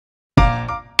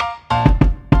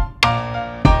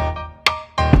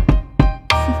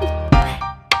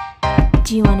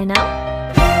Do you wanna know?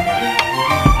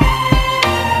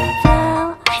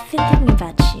 Well, I've been thinking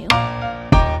about you,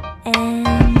 and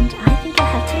I think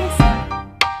I'll have to listen,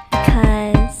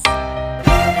 because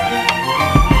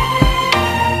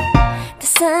the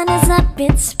sun is up,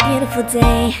 it's a beautiful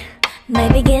day. My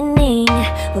beginning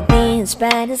will be as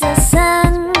bright as the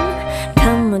sun.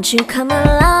 Come, won't you come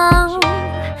along?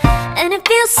 And it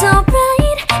feels so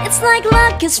bright, it's like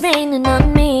luck is raining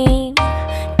on me.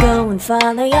 Go and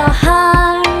follow your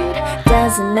heart,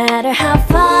 doesn't matter how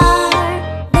far.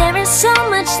 There is so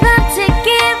much love to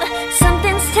give,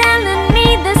 something's telling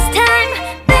me this time.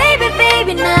 Baby,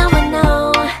 baby, now I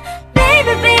know.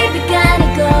 Baby, baby, gotta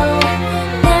go.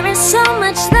 There is so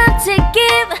much love to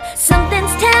give,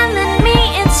 something's telling me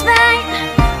it's right.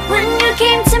 When you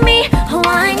came to me, oh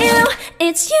I knew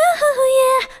it's you,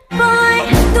 yeah, boy.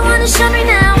 The one who showed me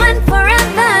now and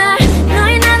forever. No,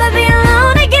 you'll never be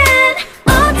alone again.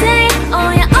 All day,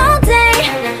 oh yeah, all day.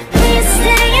 Please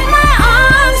stay in my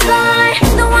arms, boy.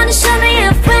 The one who showed me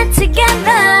if we're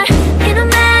together. It don't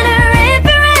matter if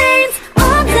it rains.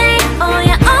 All day, oh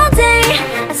yeah, all day.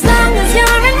 As long as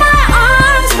you're in my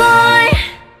arms, boy.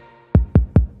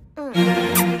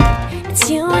 It's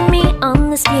you and me on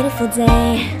this beautiful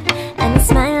day, and it's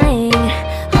smiling,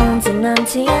 holding on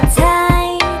to you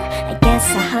tight. I guess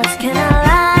our hearts cannot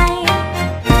lie,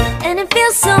 and it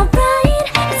feels so bright.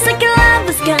 It's like your love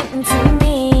has gotten to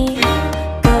me.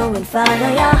 Go and follow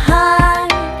your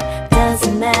heart,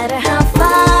 doesn't matter how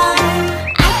far.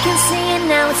 I can see it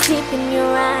now, it's deep in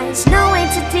your eyes. No way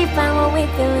to define what we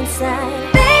feel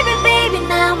inside. Baby, baby,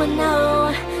 now I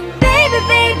know. Baby,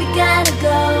 baby, gotta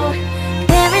go.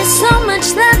 There is so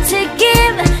much love to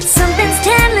give, something's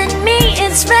telling me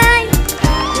it's right.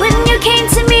 When you came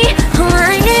to me, oh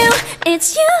I knew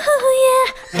it's you, yeah,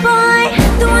 boy.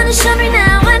 The one who showed me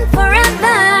now and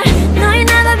forever. No, you'll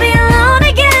never be alone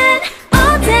again.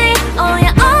 All day, oh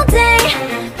yeah, all day.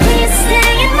 Please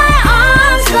stay in my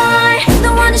arms, boy.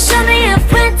 The one who showed me if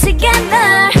we're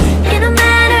together. It don't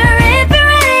matter if it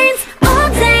rains. All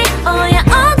day, oh yeah,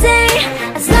 all day.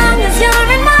 As long as you're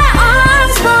in my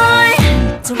arms, boy.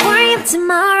 Don't worry of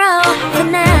tomorrow, for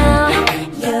now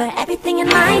you're everything in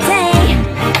my day.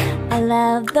 I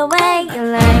love the way you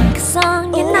like a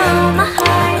song, you know my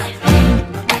heart.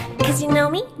 Cause you know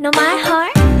me, know my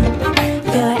heart.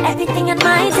 You're everything in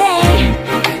my day.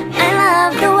 I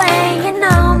love the way you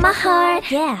know my heart.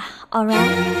 Yeah,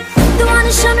 alright. The one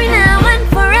who showed me now and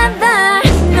forever.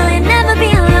 No, you'll never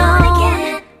be alone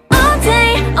again. All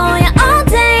day, oh yeah, all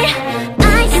day.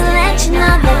 I can let you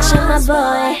know that you're my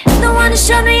boy. The one who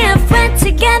showed me if we're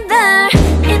together.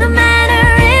 It don't matter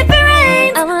if it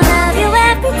rains. I will love you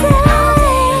every day.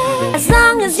 As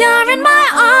long as you're in my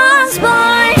arms,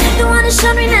 boy. The one who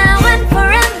showed me now and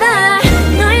forever.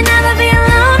 No, you'll never be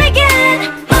alone again.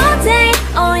 All day,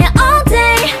 oh yeah, all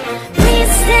day.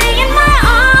 Please stay in my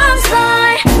arms,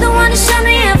 boy. The one who showed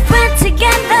me if we're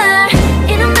together.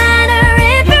 It don't matter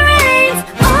if it rains.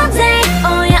 All day,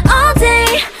 oh yeah, all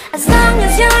day. As long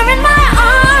as you're in my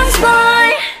arms,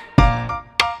 boy.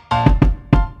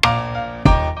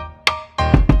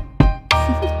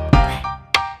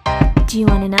 Do you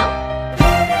wanna know?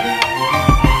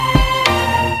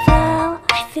 Well,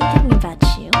 I've been thinking about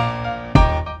you,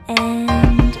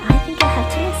 and I think I'll have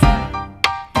to listen,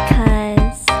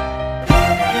 because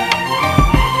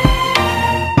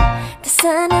the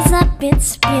sun is up,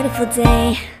 it's a beautiful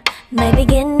day. My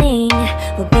beginning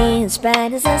will be as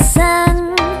bright as the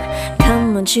sun.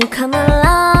 Come, won't you come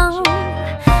along?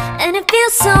 And it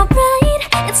feels so bright,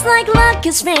 it's like luck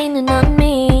is raining on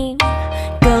me.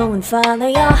 Go and follow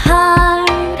your heart,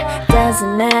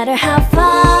 doesn't matter how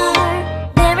far.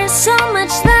 There is so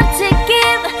much love to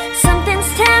give, something's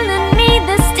telling me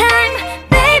this time.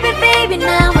 Baby, baby,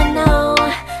 now I know.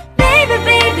 Baby,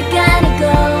 baby, gotta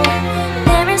go.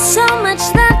 There is so much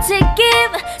love to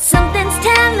give, something's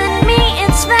telling me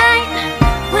it's right.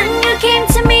 When you came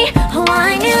to me, oh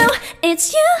I knew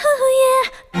it's you, yeah,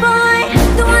 boy.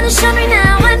 The one who showed me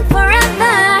now and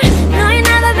forever. No, you'll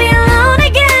never be alone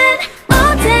again.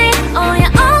 All day, oh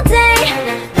yeah, all day.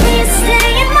 Please stay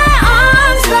in my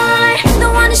arms, boy. The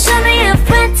one who showed me if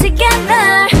we're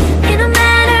together. It don't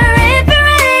matter if it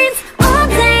rains. All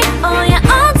day, oh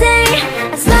yeah, all day.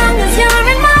 As long as you're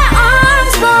in my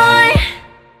arms, boy.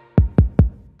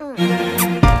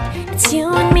 It's you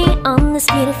and me on this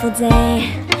beautiful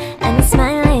day, and it's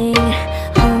smiling,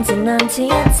 holding on to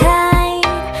you tight.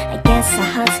 I guess our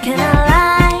hearts cannot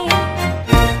lie,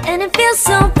 and it feels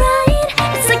so bright.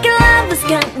 It's like your love has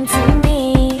gotten to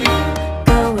me.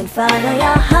 Go and follow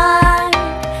your heart,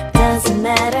 doesn't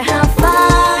matter how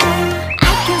far.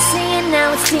 I can see it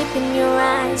now, it's deep in your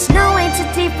eyes. No way to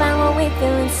define what we feel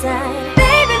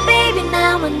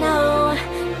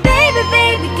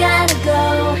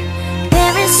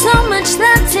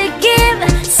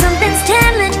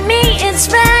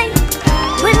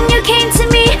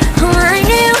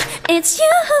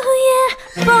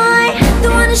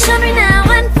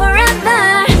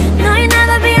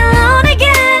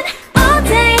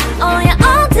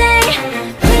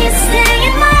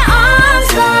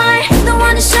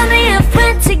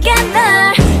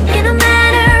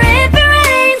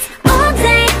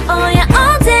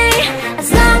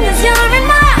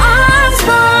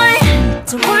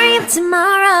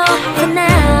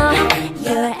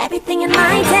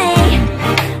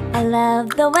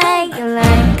love the way you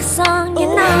like a song, you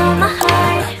know my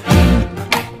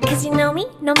heart. Cause you know me,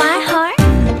 know my heart.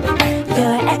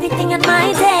 You're everything on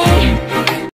my day.